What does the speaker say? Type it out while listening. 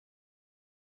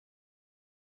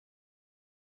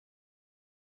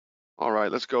All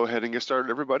right, let's go ahead and get started,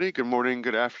 everybody. Good morning,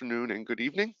 good afternoon, and good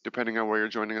evening, depending on where you're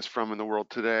joining us from in the world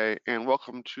today. And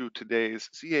welcome to today's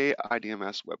CA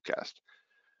IDMS webcast.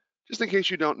 Just in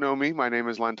case you don't know me, my name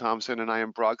is Len Thompson, and I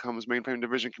am Broadcom's Mainframe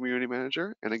Division Community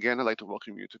Manager. And again, I'd like to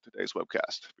welcome you to today's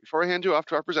webcast. Before I hand you off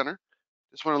to our presenter,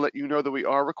 just want to let you know that we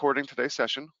are recording today's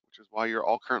session, which is why you're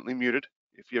all currently muted.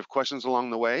 If you have questions along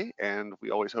the way, and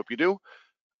we always hope you do,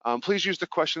 please use the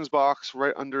questions box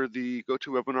right under the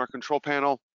GoToWebinar control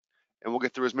panel. And we'll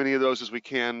get through as many of those as we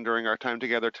can during our time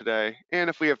together today. And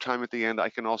if we have time at the end,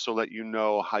 I can also let you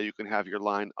know how you can have your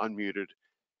line unmuted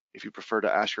if you prefer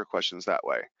to ask your questions that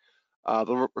way.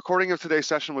 The recording of today's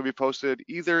session will be posted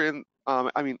either in,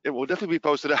 it will definitely be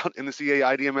posted out in the CA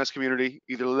IDMS community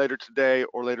either later today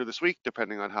or later this week,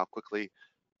 depending on how quickly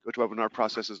GoToWebinar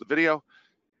processes the video.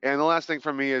 And the last thing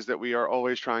from me is that we are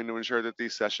always trying to ensure that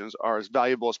these sessions are as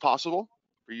valuable as possible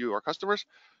for you, our customers.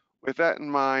 With that in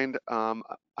mind, I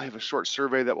have a short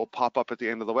survey that will pop up at the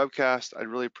end of the webcast. I'd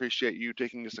really appreciate you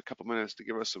taking just a couple minutes to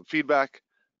give us some feedback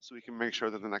so we can make sure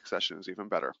that the next session is even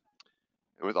better.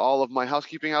 And with all of my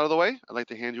housekeeping out of the way, I'd like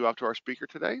to hand you off to our speaker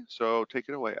today. So take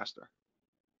it away, Esther.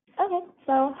 Okay,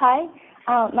 so hi,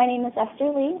 my name is Esther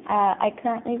Lee. I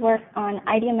currently work on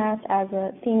IDMS as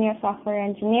a senior software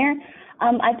engineer.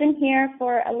 I've been here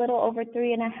for a little over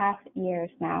 3.5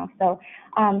 years now. So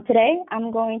today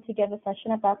I'm going to give a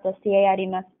session about the CA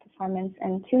IDMS performance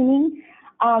and tuning.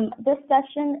 This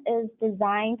session is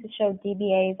designed to show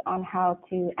DBAs on how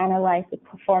to analyze the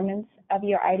performance of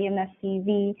your IDMS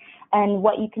CV and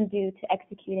what you can do to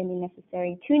execute any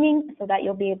necessary tuning so that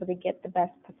you'll be able to get the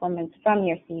best performance from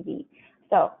your CV.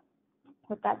 So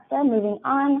with that said, moving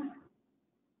on.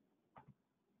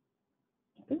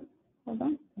 Hold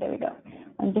on, there we go.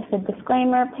 And just a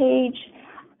disclaimer page.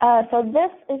 So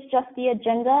this is just the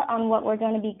agenda on what we're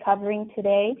going to be covering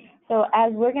today. So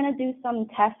as we're going to do some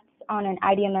tests on an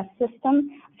IDMS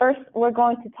system, first we're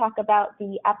going to talk about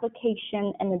the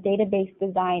application and the database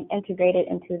design integrated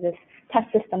into this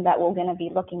test system that we're going to be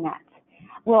looking at.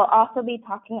 We'll also be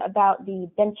talking about the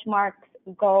benchmarks,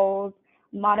 goals,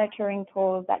 monitoring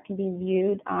tools that can be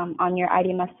viewed on your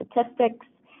IDMS statistics.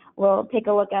 We'll take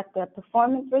a look at the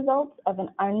performance results of an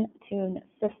untuned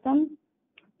system.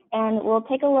 And we'll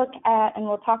take a look at, and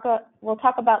we'll talk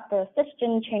about the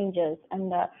sysgen changes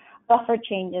and the buffer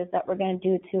changes that we're going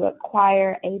to do to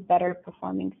acquire a better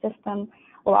performing system.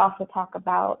 We'll also talk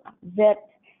about zIIP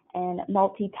and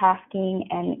multitasking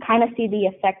and kind of see the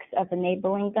effects of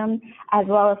enabling them, as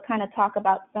well as kind of talk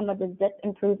about some of the zIIP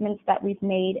improvements that we've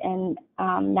made in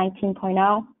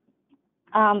 19.0.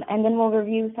 And then we'll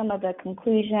review some of the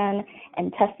conclusion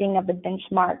and testing of the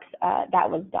benchmarks that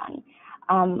was done.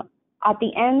 At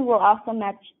the end, we'll also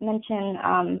mention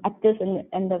at this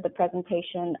end of the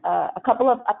presentation a couple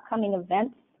of upcoming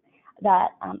events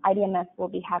that IDMS will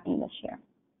be having this year.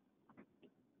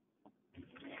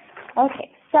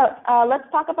 Okay, so let's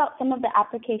talk about some of the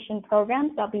application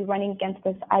programs that'll be running against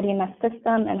this IDMS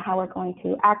system and how we're going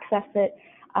to access it.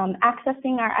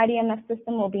 Accessing our IDMS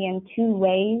system will be in two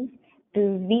ways: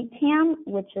 through VTAM,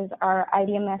 which is our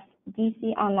IDMS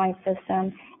DC online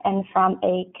system, and from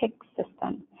a CIC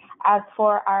system. As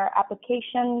for our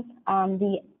applications,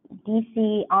 the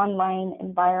DC online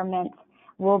environment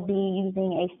will be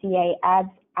using a CA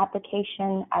ads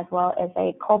application as well as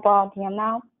a COBOL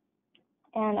DML.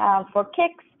 And for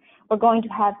CICs, we're going to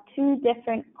have two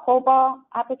different COBOL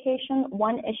applications,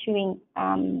 one issuing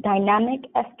dynamic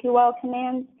SQL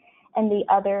commands and the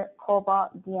other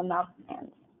COBOL DML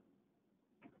commands.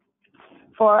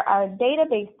 For our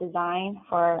database design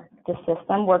for the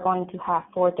system, we're going to have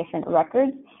 4 different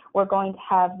records. We're going to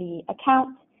have the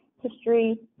account,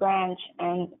 history, branch,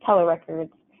 and teller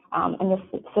records. And this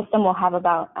system will have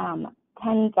about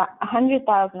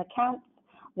 100,000 accounts,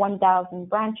 1,000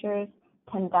 branchers,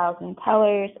 10,000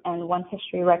 tellers, and 1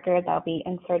 history record that will be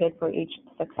inserted for each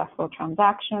successful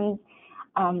transaction.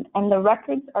 And the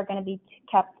records are going to be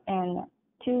kept in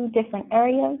 2 different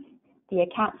areas: the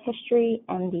account history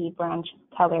and the branch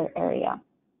teller area.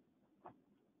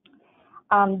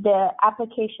 The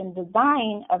application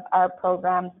design of our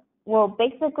programs will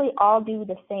basically all do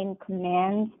the same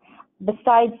commands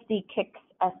besides the CIC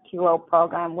SQL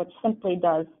program, which simply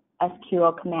does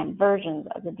SQL command versions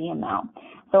of the DML.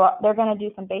 So they're going to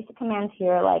do some basic commands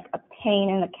here like obtain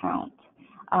an account,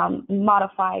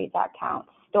 modify that account,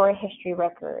 store a history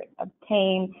record,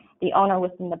 obtain the owner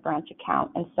within the branch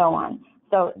account, and so on.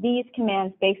 So these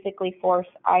commands basically force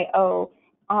I/O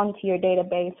onto your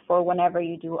database for whenever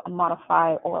you do a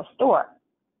modify or a store.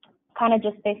 Kind of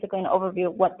just basically an overview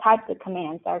of what types of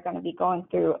commands are going to be going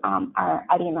through our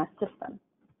IDMS system.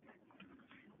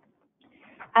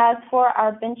 As for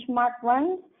our benchmark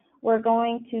runs, we're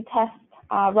going to test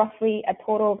roughly a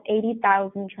total of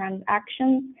 80,000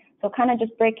 transactions. So kind of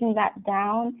just breaking that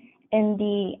down, in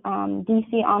the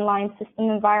DC online system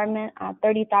environment,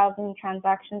 30,000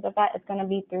 transactions of that is going to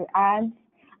be through ads.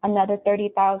 Another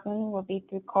 30,000 will be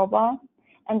through COBOL.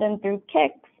 And then through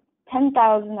Kix,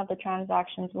 10,000 of the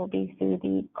transactions will be through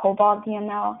the COBOL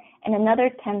DML, and another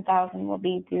 10,000 will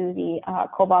be through the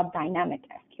COBOL Dynamic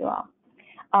SQL.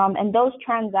 And those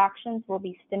transactions will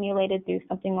be stimulated through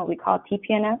something what we call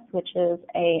TPNS, which is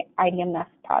a IDMS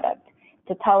product,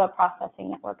 to teleprocessing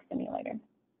network simulator.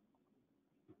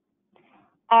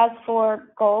 As for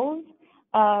goals,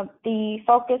 the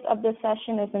focus of this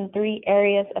session is in 3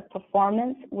 areas of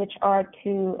performance, which are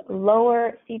to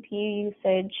lower CPU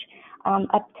usage,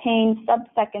 obtain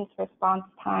sub-seconds response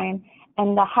time,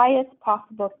 and the highest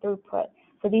possible throughput.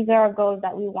 So these are our goals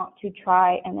that we want to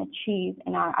try and achieve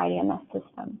in our IDMS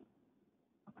system.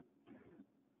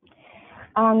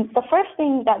 The first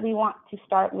thing that we want to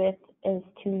start with is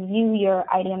to view your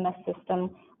IDMS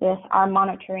system with our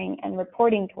monitoring and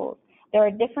reporting tools. There are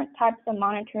different types of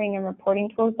monitoring and reporting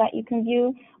tools that you can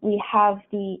view. We have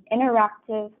the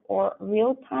interactive or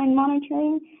real-time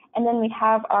monitoring, and then we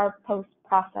have our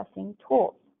post-processing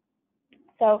tools.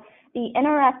 So the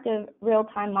interactive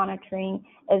real-time monitoring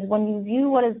is when you view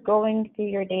what is going through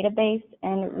your database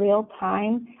in real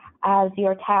time as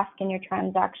your task and your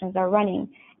transactions are running.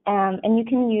 And you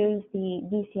can use the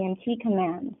DCMT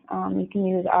commands. You can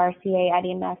use our CA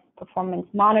IDMS performance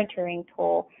monitoring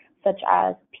tool, such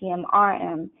as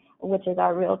PMRM, which is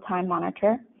our real-time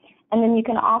monitor. And then you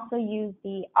can also use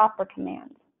the opera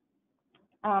commands.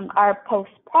 Our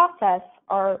post-process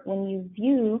are when you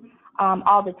view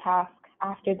all the tasks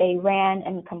after they ran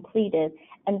and completed,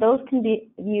 and those can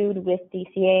be viewed with the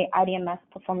CA IDMS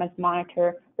performance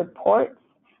monitor reports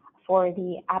for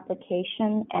the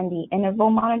application and the interval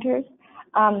monitors.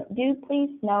 Do please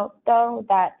note, though,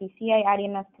 that the CA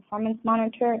IDMS performance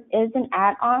monitor is an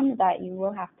add-on that you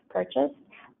will have to purchase.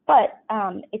 But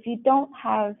if you don't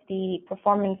have the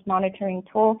performance monitoring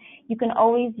tool, you can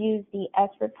always use the S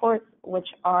reports, which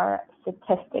are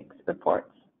statistics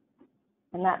reports.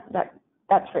 And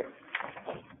that's free.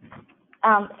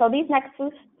 So these next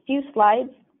few slides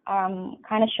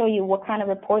kind of show you what kind of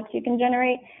reports you can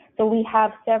generate. So we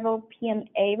have several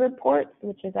PMA reports,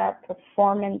 which is our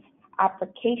performance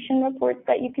application reports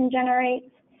that you can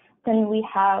generate. Then we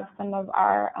have some of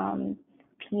our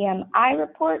PMI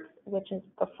reports, which is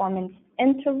performance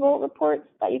interval reports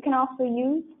that you can also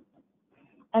use.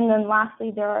 And then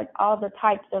lastly, there are all the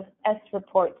types of S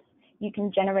reports you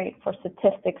can generate for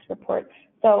statistics reports.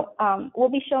 So we'll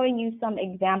be showing you some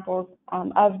examples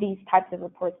of these types of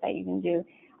reports that you can do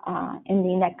in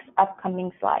the next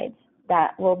upcoming slides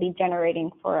that we'll be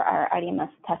generating for our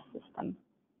IDMS test system.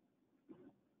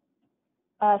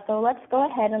 So let's go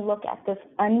ahead and look at this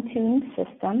untuned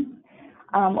system.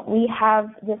 We have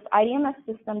this IDMS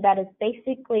system that is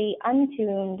basically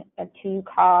untuned to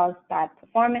cause bad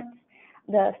performance.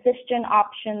 The sysgen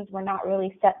options were not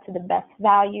really set to the best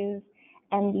values,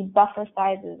 and the buffer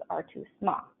sizes are too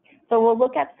small. So we'll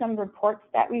look at some reports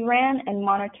that we ran and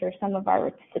monitor some of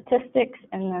our statistics,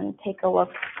 and then take a look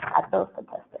at those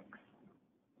statistics.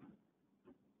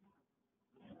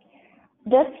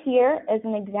 This here is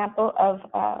an example of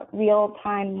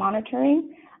real-time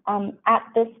monitoring. At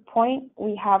this point,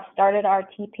 we have started our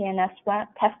TPNS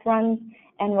test runs,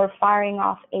 and we're firing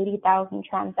off 80,000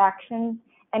 transactions.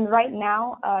 And right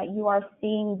now, you are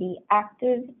seeing the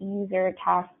active user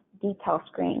task detail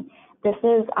screen. This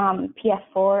is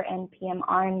PS4 and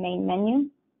PMR in main menu.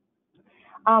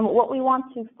 What we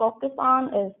want to focus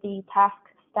on is the task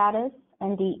status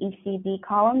and the ECB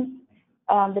columns.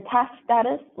 The task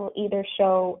status will either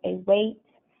show a wait,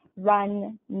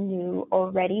 run, new, or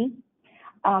ready.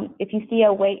 If you see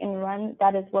a wait and run,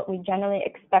 that is what we generally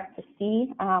expect to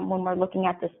see when we're looking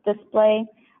at this display.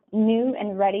 New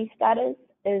and ready status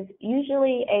is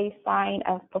usually a sign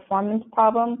of performance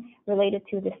problem related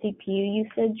to the CPU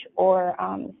usage or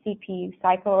CPU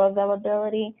cycle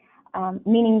availability,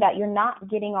 meaning that you're not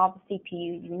getting all the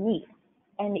CPU you need.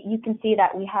 And you can see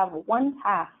that we have one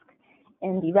task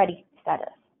in the ready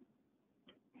status.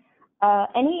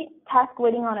 Any task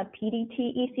waiting on a PDT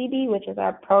ECB, which is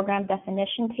our program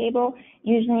definition table,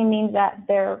 usually means that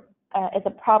there is a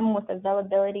problem with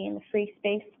availability in the free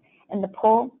space in the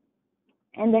pool.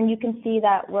 And then you can see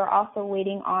that we're also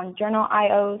waiting on journal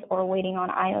IOs or waiting on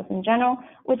IOs in general,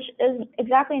 which is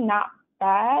exactly not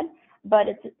bad, but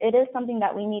it is something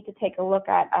that we need to take a look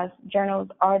at, as journals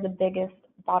are the biggest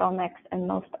bottlenecks in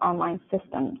most online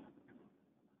systems.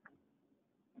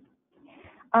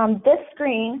 This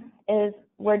screen is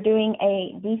we're doing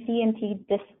a DCMT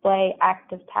display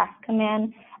active task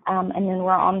command, and then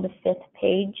we're on the 5th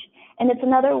page. And it's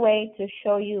another way to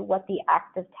show you what the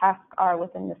active tasks are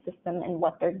within the system and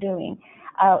what they're doing.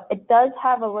 It does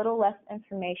have a little less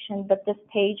information, but this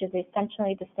page is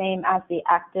essentially the same as the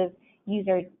active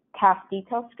user task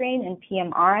detail screen in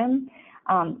PMRM.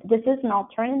 This is an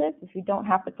alternative if you don't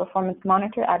have the performance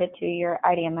monitor added to your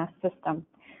IDMS system.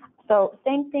 So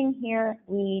same thing here,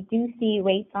 we do see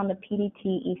weights on the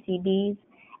PDT ECBs,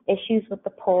 issues with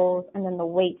the polls, and then the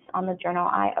weights on the journal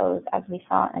IOs as we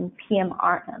saw in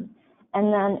PMRM.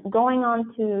 And then going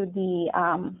on to the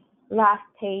last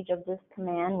page of this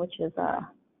command, which is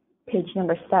page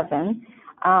number 7,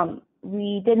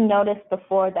 we did notice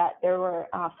before that there were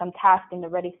some tasks in the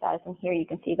ready status, and here you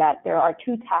can see that there are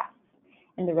 2 tasks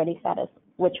in the ready status,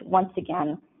 which once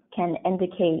again can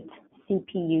indicate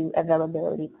CPU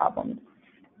availability problems.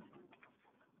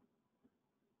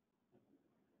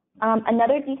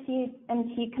 Another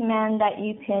DCMT command that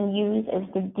you can use is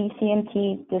the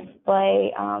DCMT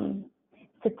display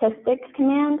statistics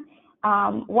command.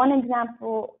 One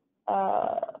example,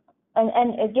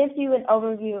 and it gives you an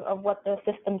overview of what the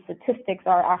system statistics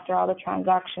are after all the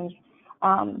transactions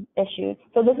issued.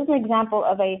 So this is an example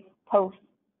of a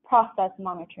post-process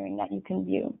monitoring that you can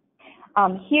view.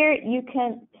 Here you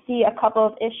can see a couple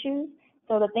of issues.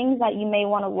 So the things that you may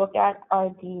want to look at are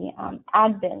the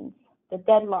admins, the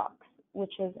deadlocks,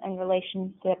 which is in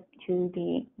relationship to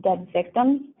the dead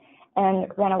victims,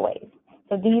 and runaways.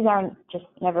 So these are just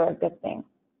never a good thing.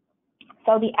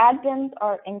 So the admins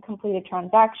are incompleted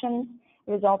transactions,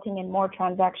 resulting in more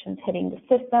transactions hitting the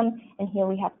system. And here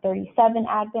we have 37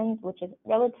 admins, which is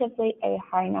relatively a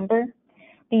high number.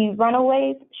 The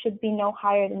runaways should be no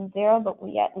higher than 0, but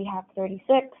yet we have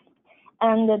 36.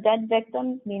 And the dead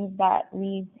victims means that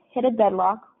we hit a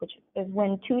deadlock, which is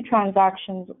when 2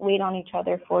 transactions wait on each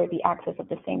other for the access of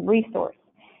the same resource.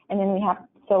 And then we have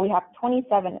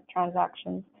 27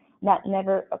 transactions that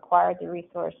never acquired the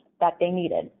resource that they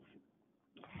needed.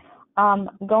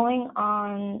 Going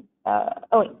on,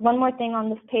 one more thing on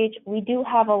this page, we do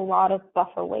have a lot of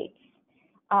buffer weights.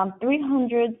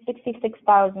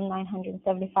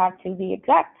 366,975 to be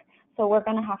exact, so we're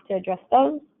going to have to address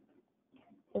those.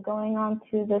 So going on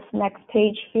to this next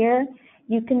page here,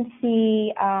 you can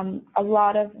see a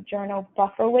lot of journal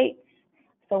buffer weights,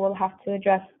 so we'll have to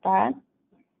address that.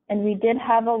 And we did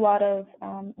have a lot of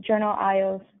journal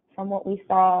IOs from what we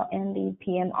saw in the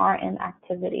PMRM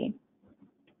activity.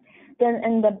 Then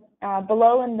in the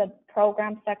below in the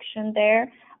program section there,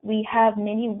 we have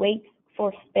many weights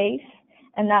for space,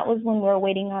 and that was when we were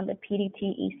waiting on the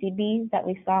PDT ECBs that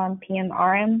we saw in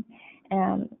PMRM,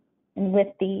 and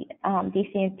with the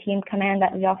DCMT command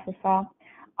that we also saw.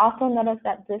 Also notice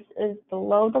that this is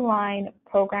below the line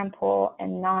program pull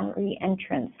and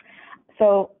non-re-entrance.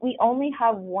 So we only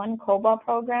have one COBOL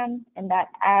program, and that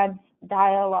adds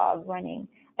dialogue running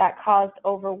that caused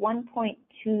over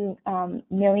 1.2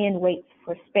 million waits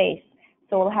for space.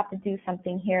 So we'll have to do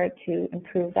something here to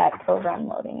improve that program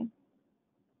loading.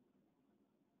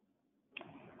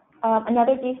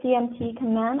 Another DCMT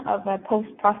command of a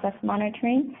post-process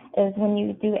monitoring is when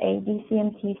you do a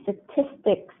DCMT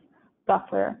statistics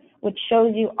buffer, which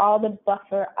shows you all the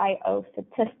buffer IO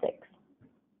statistics.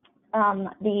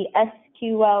 The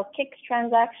SQL kicks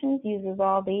transactions uses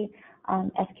all the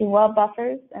SQL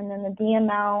buffers, and then the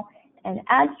DML and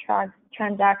adds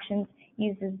transactions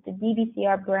uses the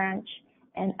DBCR branch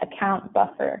and account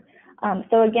buffer.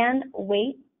 So again,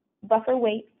 buffer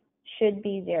weight should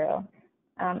be 0.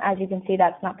 As you can see,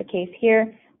 that's not the case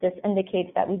here. This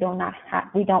indicates that we don't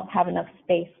have enough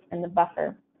space in the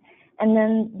buffer. And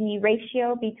then the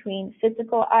ratio between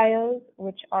physical IOs,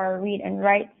 which are read and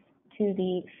writes, to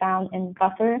the found in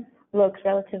buffer looks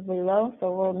relatively low, so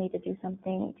we'll need to do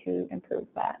something to improve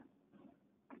that.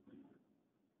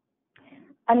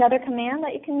 Another command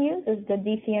that you can use is the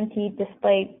DCMT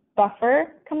display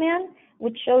buffer command,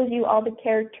 which shows you all the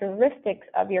characteristics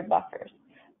of your buffers.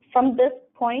 From this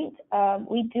point,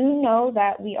 we do know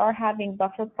that we are having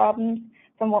buffer problems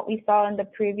from what we saw in the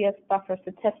previous buffer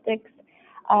statistics.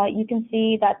 You can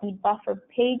see that the buffer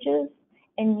pages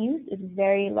in use is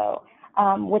very low,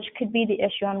 which could be the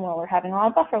issue on where we're having a lot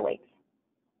of buffer weights.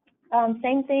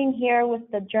 Same thing here with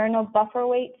the journal buffer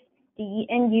weights. The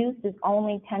in use is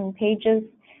only 10 pages,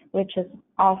 which is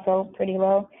also pretty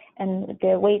low, and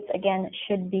the weights again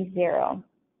should be 0.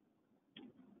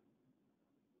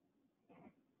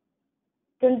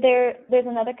 Then there's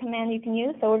another command you can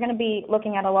use. So we're going to be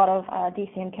looking at a lot of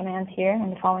DCM commands here in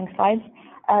the following slides.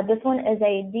 This one is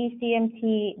a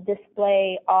DCMT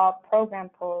display all program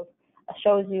pulls.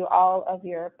 Shows you all of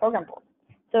your program pulls.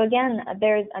 So again,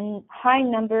 there's a high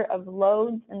number of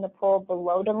loads in the pole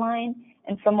below the line,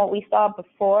 and from what we saw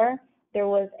before, there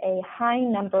was a high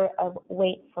number of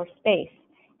wait for space.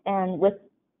 And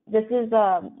this is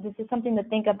something to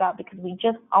think about because we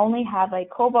just only have a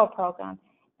COBOL program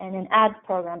and an ads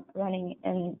program running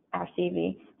in our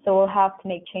CV. So we'll have to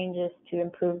make changes to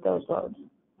improve those loads.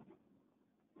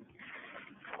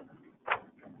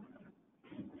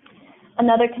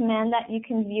 Another command that you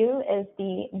can view is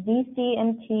the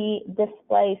DCMT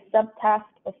display subtask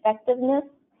effectiveness.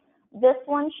 This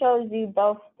one shows you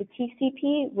both the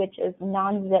TCP, which is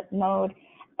non-zip mode,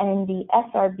 and the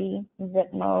SRB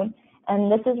zip mode.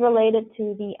 And this is related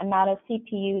to the amount of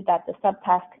CPU that the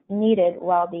subtask needed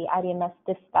while the IDMS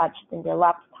dispatched in the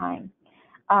elapsed time.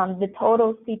 The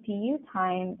total CPU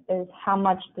time is how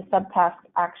much the subtask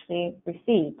actually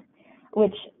received,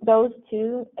 which those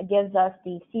two gives us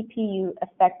the CPU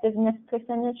effectiveness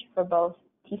percentage for both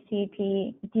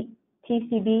TCB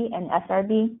and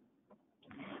SRB.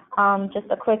 Just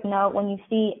a quick note, when you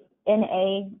see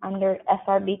NA under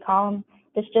SRB column,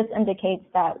 this just indicates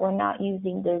that we're not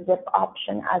using the zip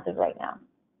option as of right now.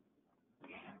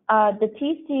 The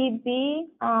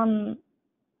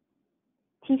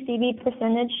TCB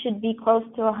percentage should be close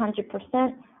to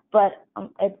 100%, but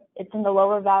it's in the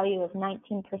lower value of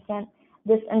 19%.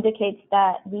 This indicates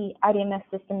that the IDMS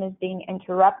system is being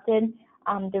interrupted.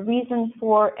 The reason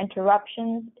for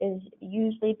interruptions is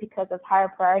usually because of higher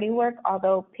priority work,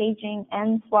 although paging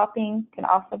and swapping can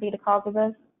also be the cause of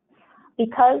this.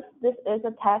 Because this is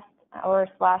a test or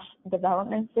 /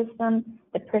 development system,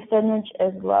 the percentage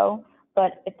is low,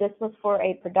 but if this was for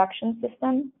a production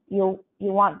system, you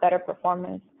want better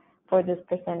performance for this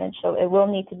percentage, so it will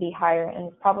need to be higher, and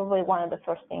it's probably one of the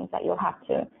first things that you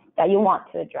want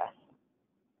to address.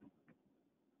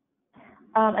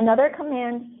 Another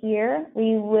command here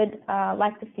we would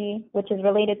like to see, which is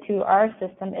related to our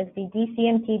system, is the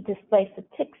DCMT display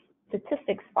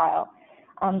statistics file.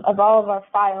 Of all of our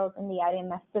files in the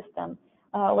IDMS system,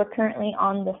 we're currently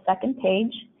on the second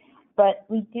page, but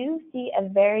we do see a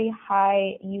very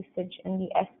high usage in the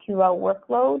SQL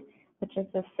workload, which is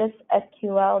the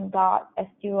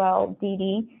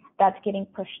sysSQL.SQLDD that's getting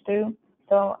pushed through.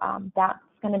 So that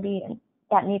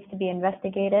needs to be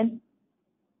investigated.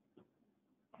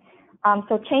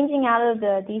 So changing out of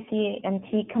the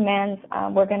DCMT commands,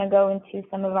 we're going to go into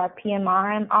some of our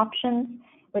PMRM options,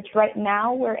 which right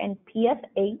now we're in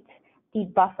PS8, the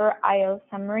buffer IO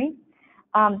summary.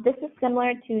 This is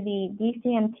similar to the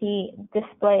DCMT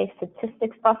display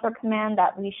statistics buffer command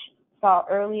that we saw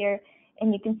earlier,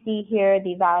 and you can see here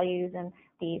the values, and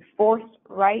the fourth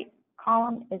right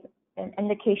column is an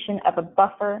indication of a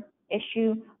buffer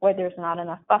issue where there's not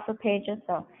enough buffer pages.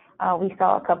 So we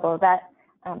saw a couple of that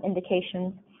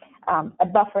indications. A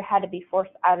buffer had to be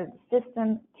forced out of the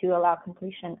system to allow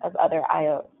completion of other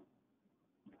IOs.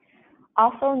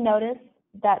 Also notice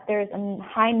that there's a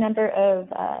high number of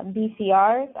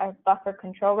BCRs, our buffer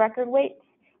control record waits,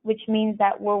 which means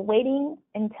that we're waiting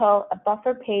until a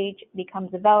buffer page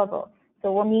becomes available.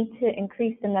 So we'll need to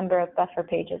increase the number of buffer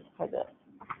pages for this.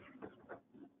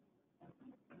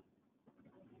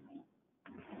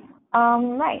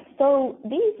 Right, so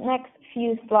these next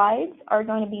few slides are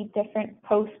going to be different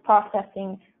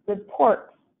post-processing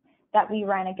reports that we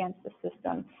ran against the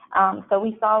system. So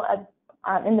we saw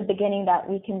in the beginning that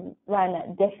we can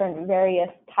run different various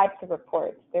types of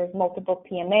reports. There's multiple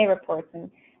PMA reports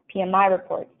and PMI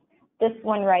reports. This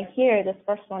one right here, this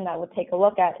first one that we'll take a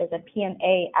look at, is a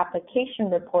PMA application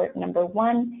report number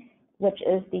 1, which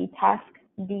is the task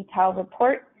detail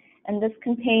report. And this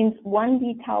contains one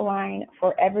detail line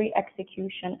for every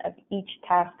execution of each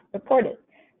task reported.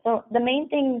 So the main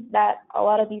things that a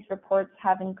lot of these reports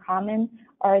have in common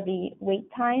are the wait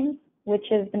times,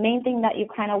 which is the main thing that you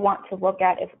kind of want to look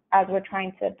at as we're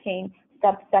trying to obtain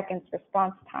sub-seconds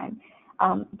response time.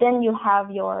 Then you have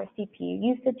your CPU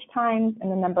usage times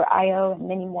and the number IO and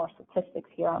many more statistics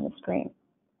here on the screen.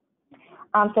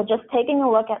 So just taking a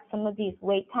look at some of these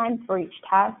wait times for each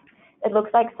task, it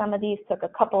looks like some of these took a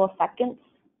couple of seconds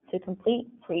to complete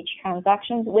for each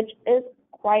transaction, which is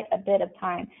quite a bit of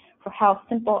time for how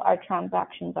simple our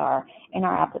transactions are in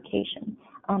our application.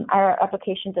 Our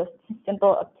application just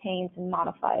simple obtains and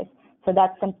modifies, so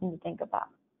that's something to think about.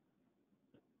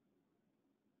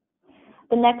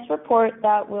 The next report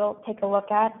that we'll take a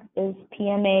look at is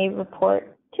PMA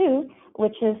report 2,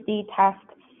 which is the task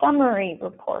summary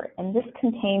report, and this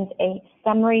contains a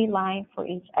summary line for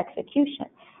each execution.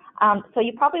 So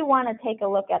you probably want to take a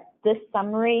look at this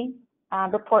summary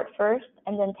report first,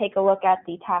 and then take a look at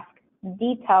the task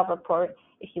detail report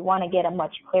if you want to get a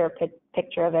much clearer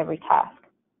picture of every task.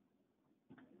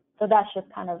 So that's just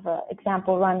kind of an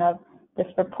example run of this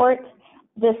report.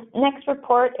 This next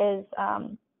report is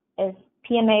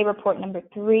PMA report number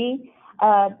 3,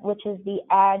 which is the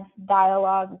ads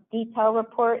dialog detail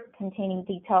report containing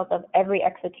details of every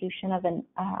execution of an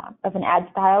ads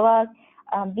dialog.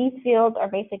 These fields are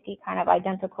basically kind of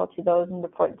identical to those in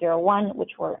report 01,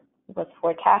 which was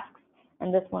for tasks,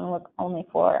 and this one was only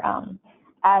for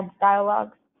ads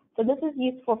dialogs. So this is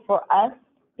useful for us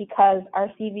because our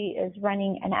CV is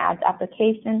running an ads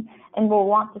application, and we'll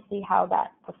want to see how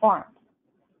that performs.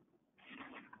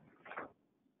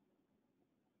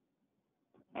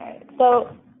 All right, so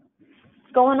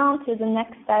going on to the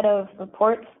next set of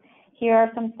reports, here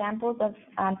are some samples of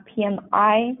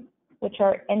PMI, which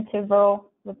are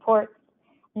interval reports.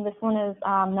 And this one is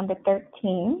number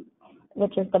 13,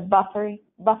 which is the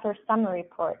buffer summary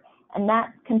report. And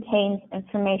that contains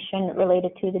information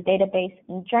related to the database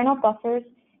and journal buffers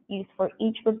used for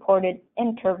each reported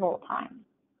interval time.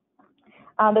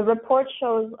 The report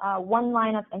shows one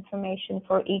line of information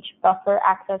for each buffer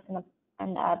access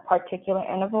in a particular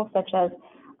interval, such as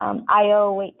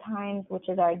I/O wait times, which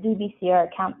is our DBCR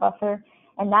account buffer,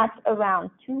 and that's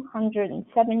around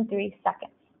 273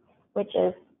 seconds, which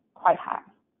is quite high.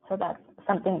 So that's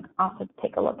something also to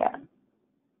take a look at.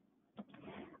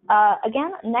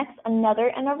 Again, next, another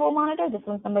interval monitor. This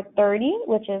one's number 30,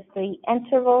 which is the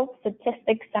interval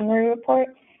statistics summary report.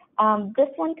 This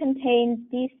one contains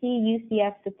DC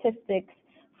UCF statistics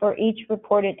for each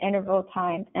reported interval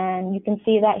time, and you can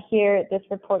see that here. This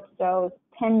report shows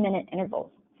 10-minute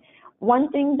intervals. One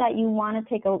thing that you want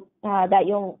to that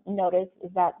you'll notice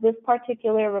is that this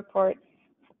particular report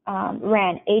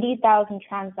ran 80,000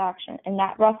 transactions, and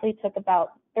that roughly took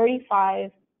about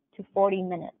 35 to 40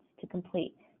 minutes to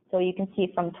complete. So you can see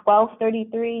from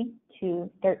 12:33 to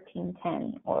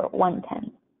 13:10 or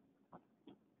 1:10.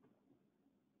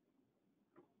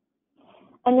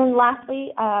 And then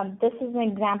lastly, this is an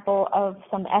example of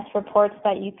some S reports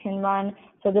that you can run.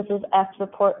 So this is S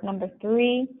report number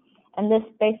 3, and this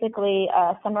basically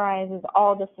summarizes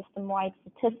all the system-wide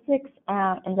statistics,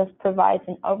 and this provides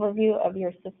an overview of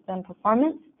your system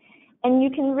performance. And you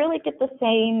can really get the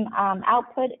same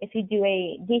output if you do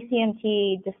a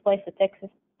DCMT display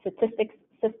statistics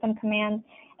system command.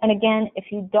 And again,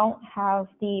 if you don't have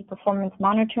the performance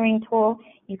monitoring tool,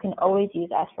 you can always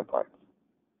use S reports.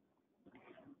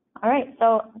 All right,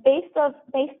 so based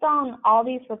on all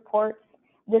these reports,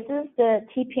 this is the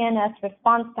TPNS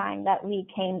response time that we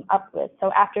came up with.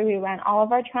 So after we ran all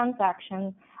of our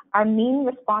transactions, our mean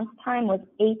response time was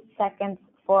 8 seconds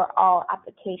for all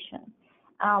applications.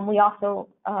 We also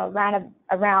ran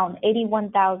around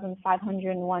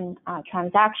 81,501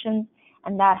 transactions,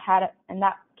 and that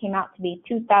came out to be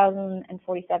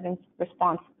 2,047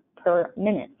 response per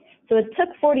minute. So it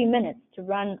took 40 minutes to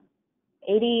run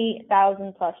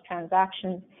 80,000 plus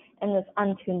transactions in this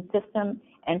untuned system,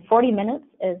 and 40 minutes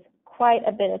is quite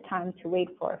a bit of time to wait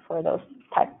for those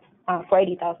types for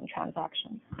 80,000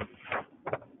 transactions.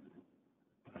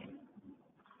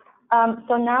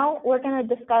 So now we're going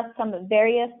to discuss some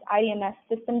various IDMS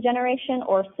system generation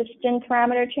or sysgen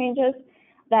parameter changes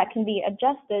that can be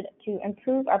adjusted to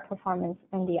improve our performance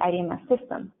in the IDMS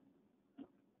system.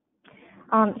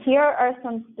 Here are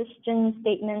some sysgen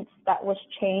statements that was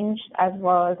changed, as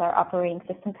well as our operating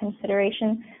system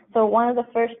consideration. So one of the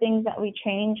first things that we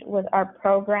changed was our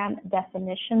program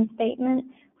definition statement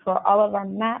for all of our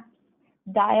maps,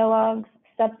 dialogues,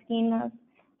 subschemas,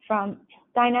 from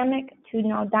dynamic to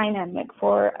no dynamic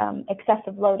for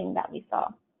excessive loading that we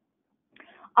saw.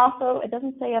 Also, it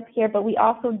doesn't say up here, but we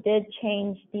also did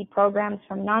change the programs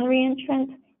from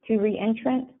non-reentrant to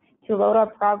reentrant to load our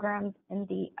programs in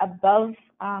the above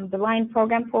the line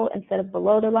program pool instead of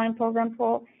below the line program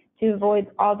pool to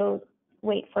avoid all those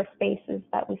wait for spaces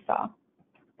that we saw.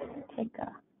 Take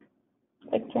a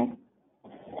picture.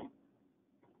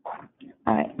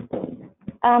 All right.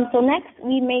 So next,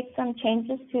 we made some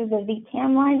changes to the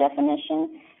VTM line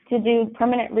definition to do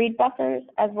permanent read buffers,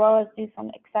 as well as do some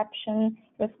exception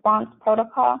response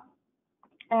protocol.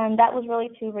 And that was really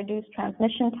to reduce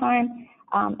transmission time,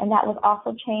 and that was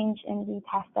also changed in the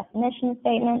task definition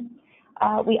statement.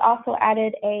 We also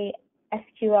added a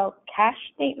SQL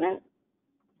cache statement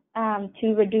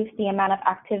to reduce the amount of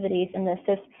activities in the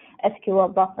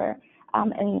SysSQL buffer,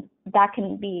 and that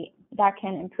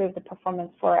can improve the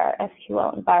performance for our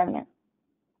SQL environment.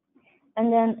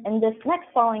 And then in this next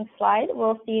following slide,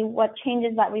 we'll see what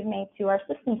changes that we've made to our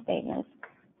system statements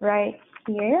right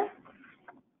here.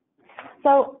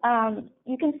 So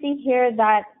you can see here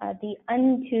that the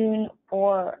untuned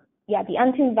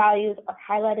values are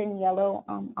highlighted in yellow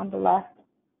on the left.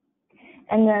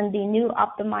 and then the new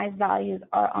optimized values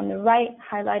are on the right,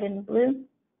 highlighted in blue.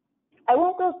 I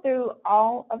won't go through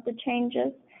all of the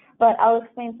changes, but I'll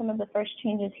explain some of the first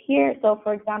changes here. So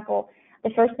for example,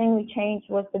 the first thing we changed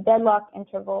was the deadlock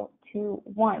interval to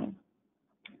 1,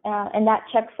 and that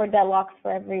checks for deadlocks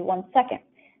for every 1 second,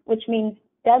 which means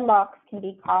deadlocks can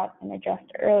be caught and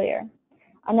addressed earlier.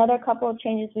 Another couple of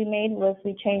changes we made was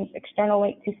we changed external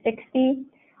wait to 60,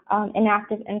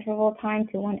 inactive interval time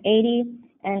to 180,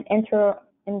 and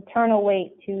internal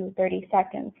wait to 30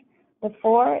 seconds.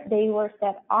 Before, they were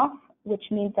set off,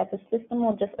 which means that the system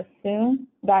will just assume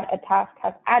that a task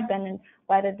has abandoned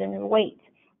rather than wait,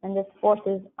 and this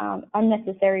forces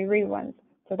unnecessary reruns.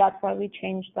 So that's why we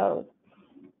changed those.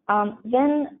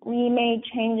 Then we made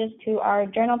changes to our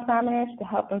journal parameters to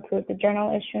help improve the journal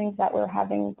issuings that we were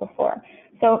having before.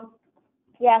 So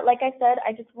yeah, like I said,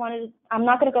 I'm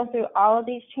not going to go through all of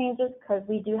these changes because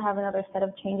we do have another set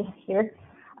of changes here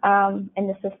in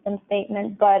the system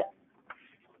statement, but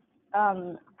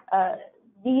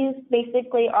these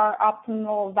basically are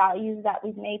optimal values that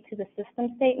we've made to the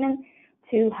system statement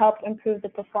to help improve the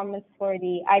performance for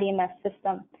the IDMS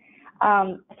system.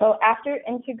 So after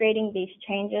integrating these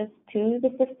changes to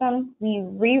the system, we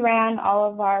reran all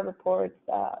of our reports.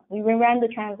 We reran the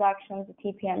transactions, the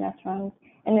TPMS runs,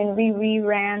 and then we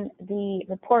reran the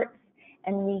reports,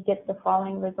 and we get the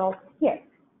following results here.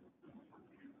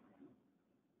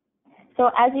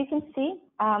 So as you can see,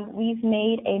 we've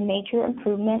made a major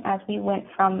improvement as we went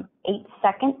from 8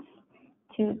 seconds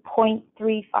to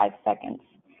 0.35 seconds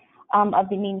of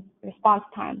the mean response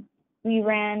time. We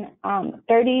ran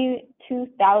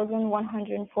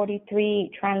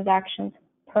 32,143 transactions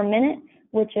per minute,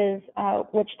 which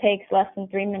takes less than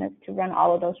 3 minutes to run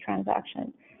all of those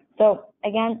transactions. So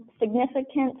again,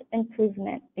 significant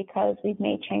improvement because we've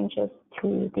made changes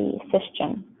to the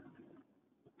system.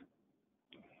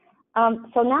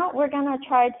 So now we're going to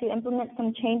try to implement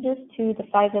some changes to the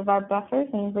size of our buffers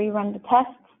and rerun the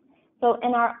tests. So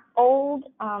in our old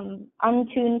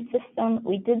untuned system,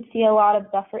 we did see a lot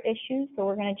of buffer issues, so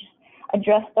we're going to just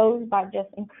address those by just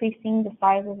increasing the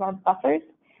size of our buffers.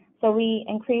 So we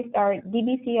increased our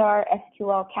DBCR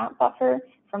SQL count buffer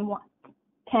from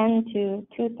 10 to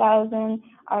 2,000,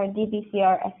 our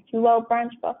DBCR SQL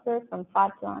branch buffer from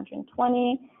 5 to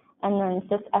 120, and then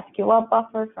SysSQL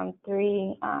buffer from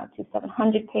 3 to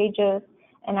 700 pages,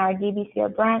 and our DBCR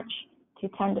branch to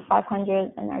 10 to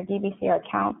 500, and our DBCR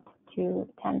count to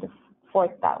 10 to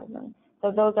 4,000.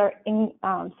 So those are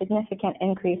significant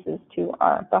increases to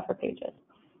our buffer pages.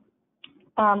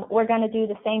 We're going to do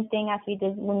the same thing as we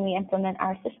did when we implement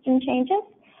our system changes.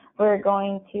 We're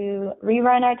going to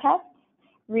rerun our tests,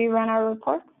 rerun our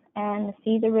reports, and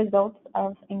see the results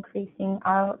of increasing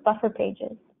our buffer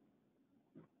pages.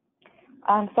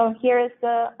 So here is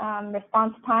the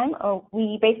response time.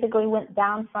 We basically went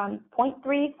down from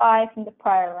 0.35 from the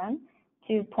prior run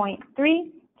to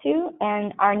 0.32,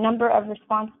 and our number of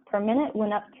response per minute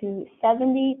went up to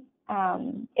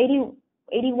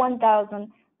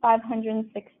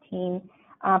 81,516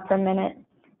 per minute.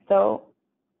 So,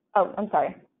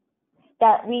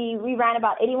 that we ran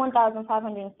about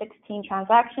 81,516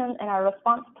 transactions, and our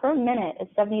response per minute is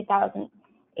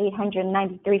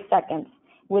 70,893 seconds,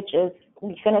 which is,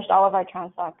 we finished all of our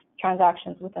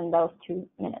transactions within those 2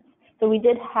 minutes. So we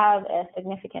did have a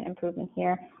significant improvement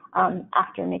here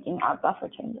after making our buffer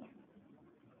changes.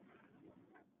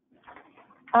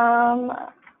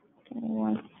 Give me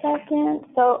 1 second.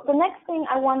 So the next thing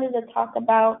I wanted to talk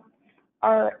about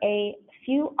are a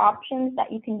few options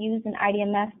that you can use in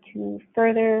IDMS to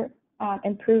further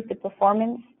improve the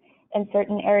performance in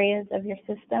certain areas of your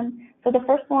system. So the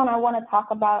first one I want to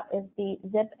talk about is the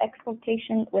zIIP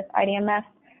exploitation with IDMS.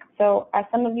 So as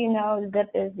some of you know,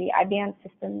 zIIP is the IBM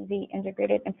system, the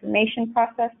integrated information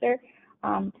processor.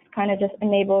 Kind of just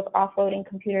enables offloading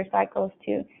computer cycles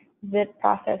to zIIP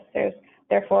processors,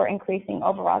 therefore increasing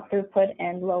overall throughput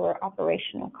and lower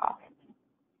operational costs.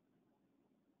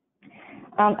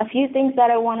 A few things that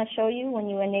I want to show you when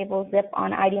you enable zIIP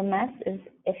on IDMS is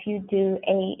if you do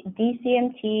a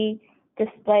DCMT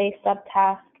display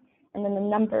subtask and then the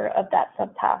number of that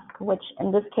subtask, which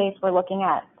in this case we're looking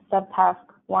at subtask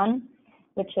 1,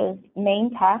 which is main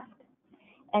task.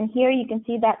 And here you can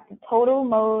see that the total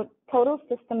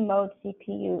system mode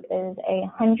CPU is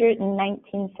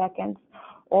 119 seconds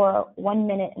or 1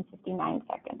 minute and 59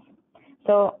 seconds.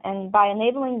 So, and by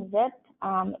enabling zIIP,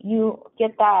 you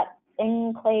get that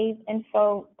enclave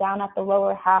info down at the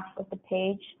lower half of the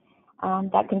page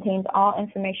that contains all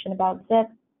information about zIIP.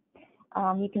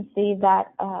 You can see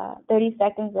that 30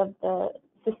 seconds of the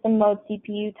system mode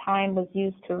CPU time was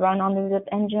used to run on the zIIP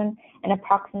engine, and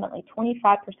approximately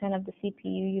 25% of the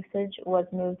CPU usage was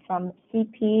moved from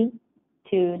CP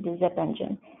to the zIIP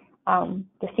engine.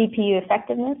 The CPU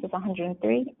effectiveness is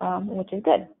 103, which is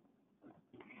good.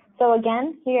 So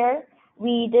again, here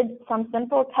we did some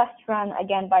simple test run,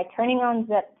 again, by turning on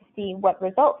zIIP to see what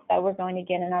results that we're going to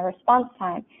get in our response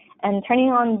time. And turning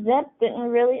on zIIP didn't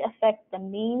really affect the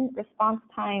mean response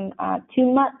time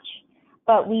too much,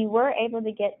 but we were able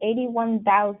to get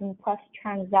 81,000 plus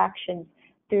transactions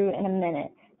through in a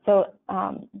minute. So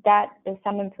that is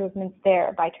some improvements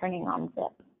there by turning on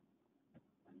zIIP.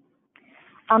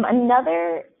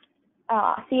 Another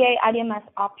CA IDMS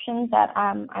option that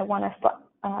I want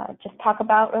to just talk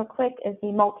about real quick is the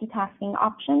multitasking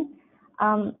option.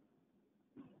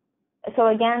 So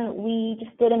again, we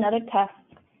just did another test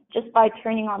just by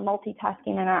turning on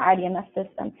multitasking in our IDMS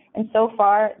system. And so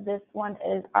far, this one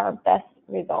is our best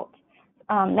result.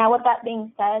 Now, with that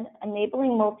being said,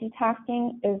 enabling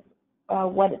multitasking is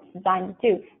what it's designed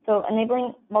to do. So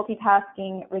enabling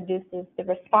multitasking reduces the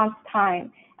response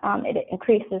time. It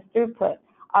increases throughput,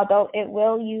 although it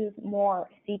will use more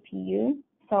CPU.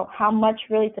 So how much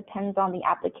really depends on the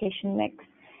application mix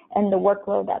and the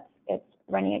workload that it's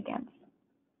running against.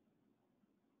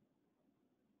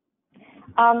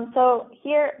 So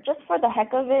here, just for the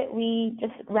heck of it, we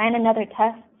just ran another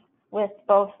test with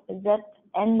both zIIP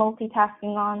and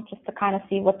multitasking on, just to kind of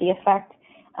see what the effect.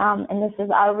 And this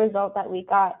is our result that we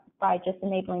got by just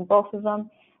enabling both of them.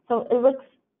 So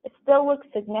it still looks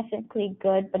significantly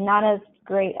good, but not as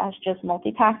great as just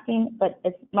multitasking, but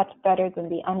it's much better than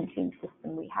the untuned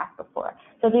system we had before.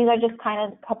 So these are just kind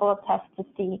of a couple of tests to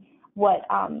see what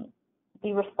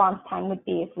the response time would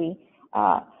be if we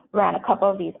ran a couple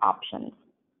of these options.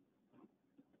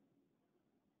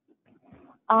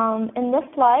 In this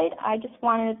slide, I just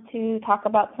wanted to talk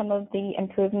about some of the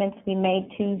improvements we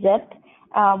made to zIIP.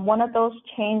 One of those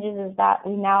changes is that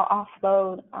we now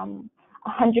offload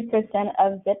 100%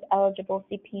 of zIIP eligible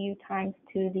CPU times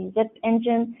to the zIIP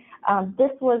engine.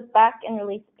 This was back in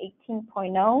release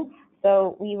 18.0,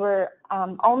 so we were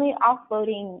only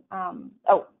offloading,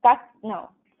 let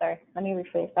me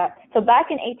rephrase that. So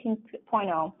back in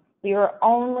 18.0, we were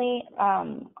only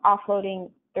offloading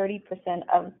 30%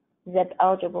 of zIIP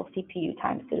eligible CPU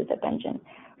times to the zIIP engine.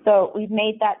 So we've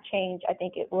made that change. I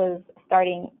think it was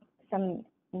starting some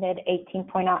mid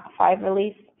 18.5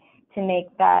 release to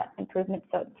make that improvement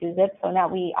to zIIP. So now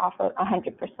we offer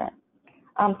 100%.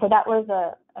 So that was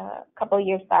a couple of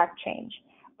years back change.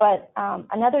 But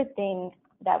another thing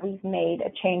that we've made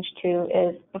a change to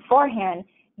is beforehand,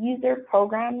 user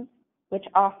programs, which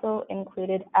also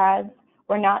included ads,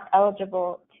 were not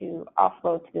eligible to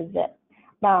offload to the zIIP.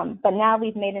 But now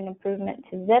we've made an improvement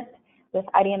to zIIP with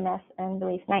IDMS and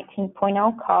release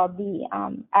 19.0 called the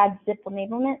ad zIIP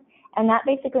enablement. And that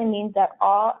basically means that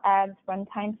all ads,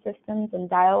 runtime systems, and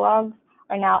dialogues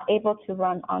are now able to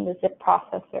run on the zIIP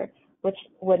processor, which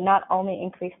would not only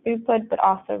increase throughput, but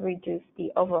also reduce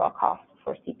the overall cost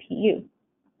for CPU.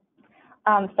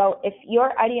 So if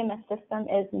your IDMS system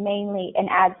is mainly an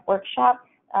ads workshop,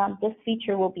 this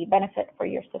feature will be a benefit for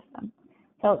your system.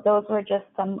 So those were just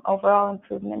some overall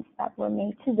improvements that were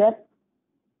made to zIIP.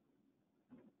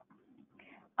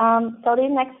 So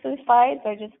these next few slides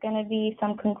are just going to be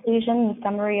some conclusion and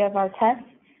summary of our tests.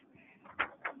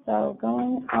 So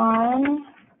going on.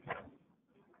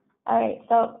 All right,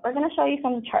 so we're going to show you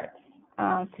some charts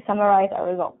to summarize our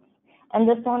results. And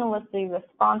this one was the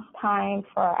response time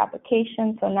for our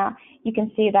application. So now you can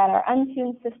see that our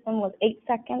untuned system was 8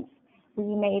 seconds.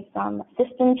 We made some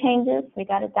system changes. We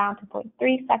got it down to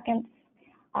 0.3 seconds.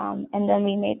 And then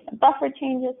we made some buffer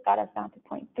changes, got us down to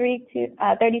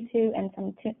 32,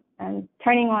 and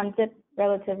turning on zIIP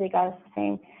relatively got us the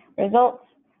same results.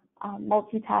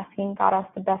 Multitasking got us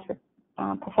the best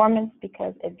performance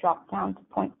because it dropped down to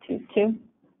 0.22.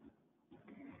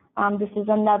 This is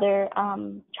another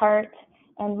chart,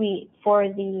 and for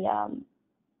the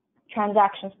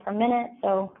transactions per minute.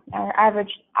 So our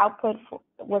average output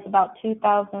was about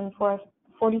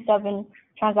 2,047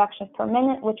 transactions per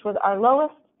minute, which was our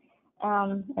lowest.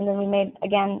 And then we made,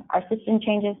 again, our system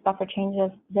changes, buffer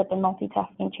changes, zIIP and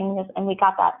multitasking changes, and we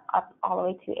got that up all the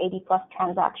way to 80 plus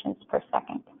transactions per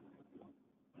second.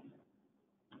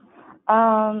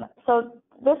 So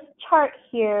this chart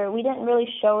here, we didn't really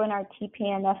show in our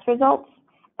TPMS results,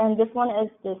 and this one is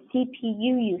the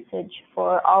CPU usage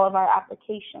for all of our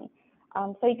applications.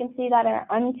 So you can see that our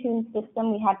untuned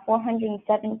system, we had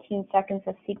 417 seconds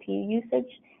of CPU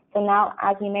usage. So now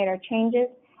as we made our changes,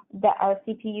 that our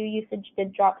CPU usage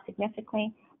did drop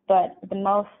significantly, but the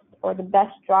most or the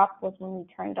best drop was when we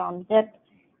turned on zIIP,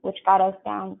 which got us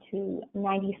down to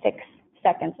 96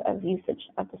 seconds of usage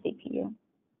of the CPU.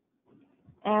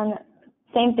 And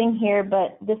same thing here,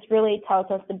 but this really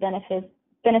tells us the benefits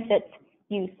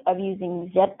use of using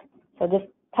zIIP. So this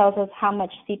tells us how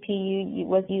much CPU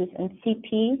was used in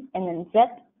CP and then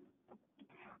zIIP.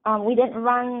 We didn't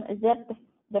run zIIP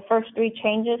the first 3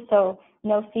 changes, so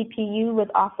no CPU was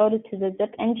offloaded to the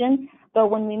zIIP engine. But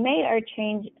when we made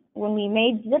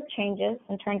zIIP changes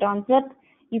and turned on zIIP,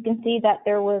 you can see that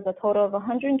there was a total of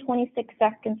 126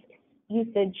 seconds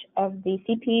usage of the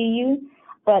CPU use,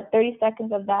 but 30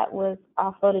 seconds of that was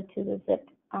offloaded to the zIIP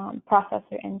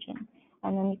processor engine.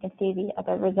 And then you can see the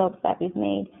other results that we've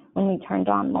made when we turned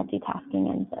on multitasking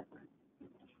in zIIP.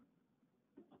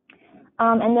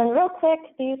 And then real quick,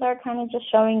 these are kind of just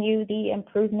showing you the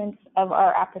improvements of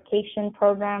our application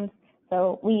programs.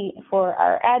 So for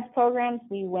our ads programs,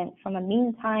 we went from a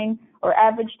mean time or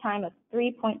average time of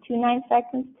 3.29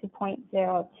 seconds to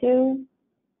 0.02.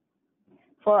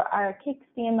 For our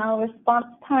KickCML response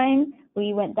time,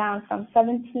 we went down from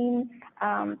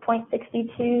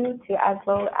 17.62 to as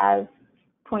low as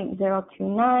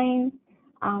 0.029.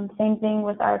 Same thing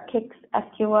with our Kick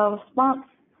SQL response,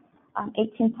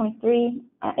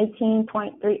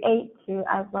 18.38 to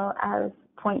as low as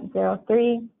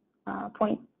 0.03,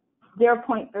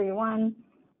 0.31.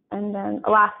 And then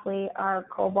lastly, our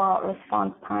Cobalt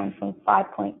response time from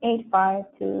 5.85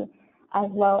 to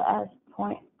as low as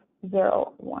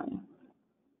 0.01.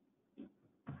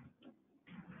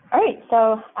 All right,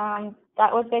 so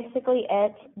that was basically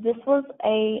it. This was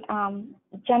a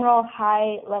general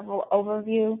high-level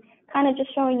overview, kind of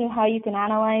just showing you how you can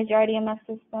analyze your IDMS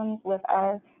systems with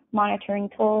our monitoring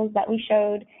tools that we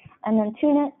showed, and then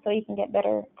tune it so you can get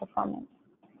better performance.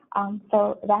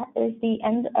 So that is the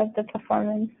end of the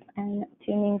performance and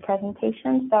tuning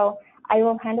presentation. So I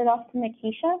will hand it off to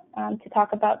Nikisha to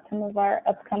talk about some of our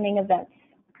upcoming events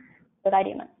with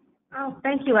IDMS. Oh,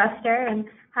 thank you, Esther. And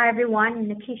hi, everyone. I'm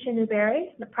Nikisha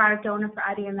Newberry, the product owner for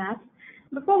IDMS.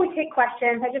 Before we take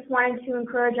questions, I just wanted to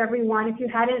encourage everyone, if you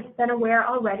hadn't been aware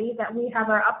already, that we have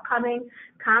our upcoming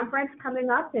conference coming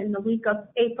up in the week of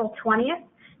April 20th.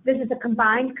 This is a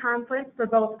combined conference for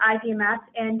both IDMS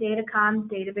and Datacom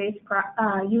database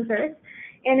users.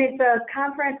 And it's a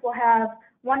conference we'll have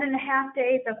 1.5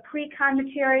 days of pre-con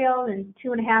material and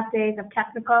 2.5 days of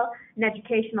technical and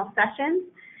educational sessions.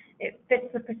 It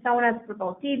fits the personas for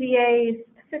both DBAs,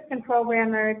 system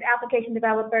programmers, application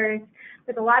developers,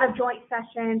 with a lot of joint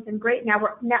sessions and great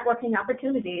networking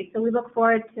opportunities. So we look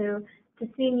forward to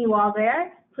seeing you all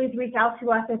there. Please reach out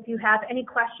to us if you have any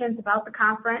questions about the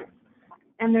conference.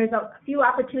 And there's a few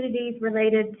opportunities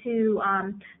related to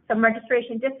some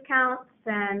registration discounts,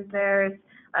 and there's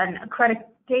an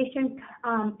accreditation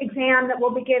exam that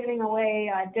we'll be giving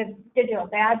away, digital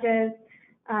badges,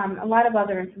 a lot of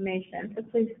other information. So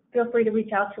please feel free to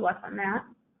reach out to us on that.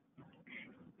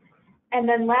 And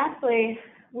then lastly,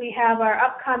 we have our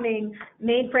upcoming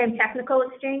mainframe technical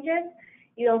exchanges.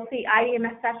 You'll see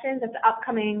IDMS sessions at the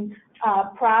upcoming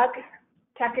Prague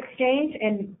Tech Exchange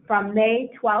from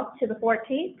May 12th to the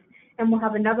 14th. And we'll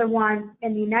have another one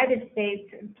in the United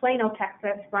States in Plano,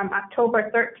 Texas from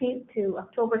October 13th to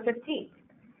October 15th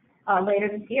later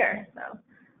this year. So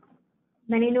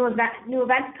many new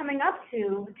events coming up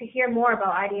to hear more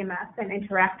about IDMS and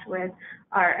interact with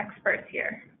our experts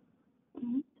here.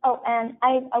 Mm-hmm. Oh, and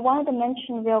I wanted to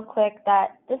mention real quick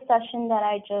that this session that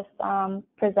I just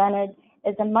presented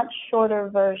is a much shorter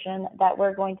version that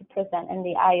we're going to present in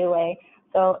the IOA.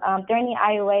 So during the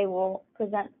IOA, we'll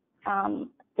present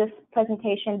this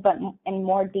presentation, but in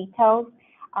more details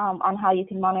on how you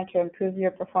can monitor and improve your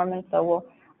performance. So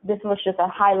this was just a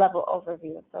high-level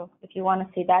overview. So if you want to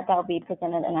see that, that'll be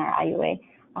presented in our IOA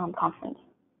conference.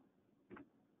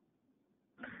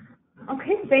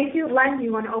 Okay, thank you. Len, do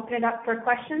you want to open it up for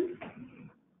questions?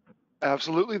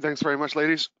 Absolutely. Thanks very much,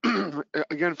 ladies.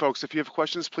 Again, folks, if you have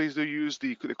questions, please do use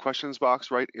the questions box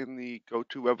right in the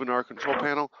GoToWebinar control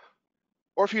panel.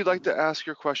 Or if you'd like to ask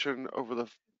your question over the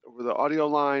audio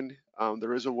line,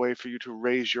 there is a way for you to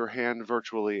raise your hand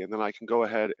virtually, and then I can go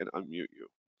ahead and unmute you.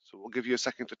 So we'll give you a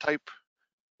second to type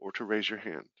or to raise your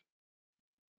hand.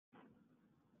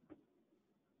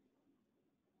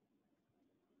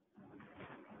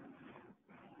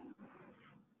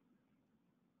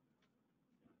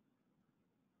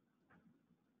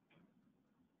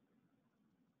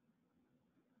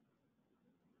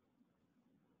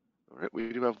 All right,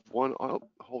 we do have one. Oh,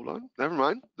 hold on. Never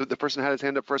mind. The person had his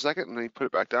hand up for a second and then he put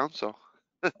it back down. So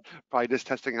probably just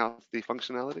testing out the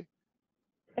functionality.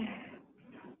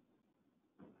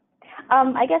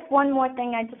 I guess one more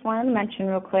thing I just wanted to mention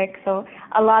real quick. So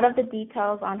a lot of the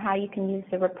details on how you can use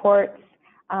the reports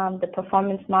the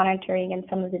performance monitoring, and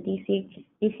some of the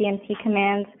DCMT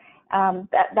commands.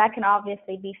 That can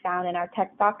obviously be found in our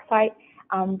tech doc site,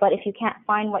 but if you can't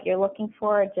find what you're looking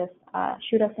for, just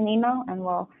shoot us an email and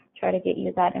we'll try to get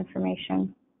you that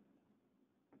information.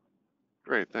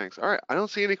 Great, thanks. All right, I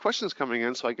don't see any questions coming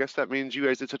in, so I guess that means you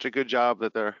guys did such a good job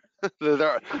that there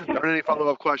aren't any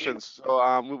follow-up questions.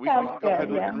 So we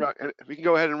can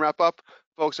go ahead and wrap up.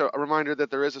 Folks, a reminder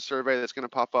that there is a survey that's going to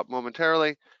pop up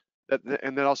momentarily,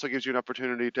 and that also gives you an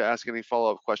opportunity to ask any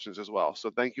follow-up questions as well.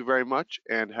 So thank you very much,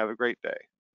 and have a great day.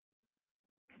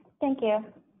 Thank you.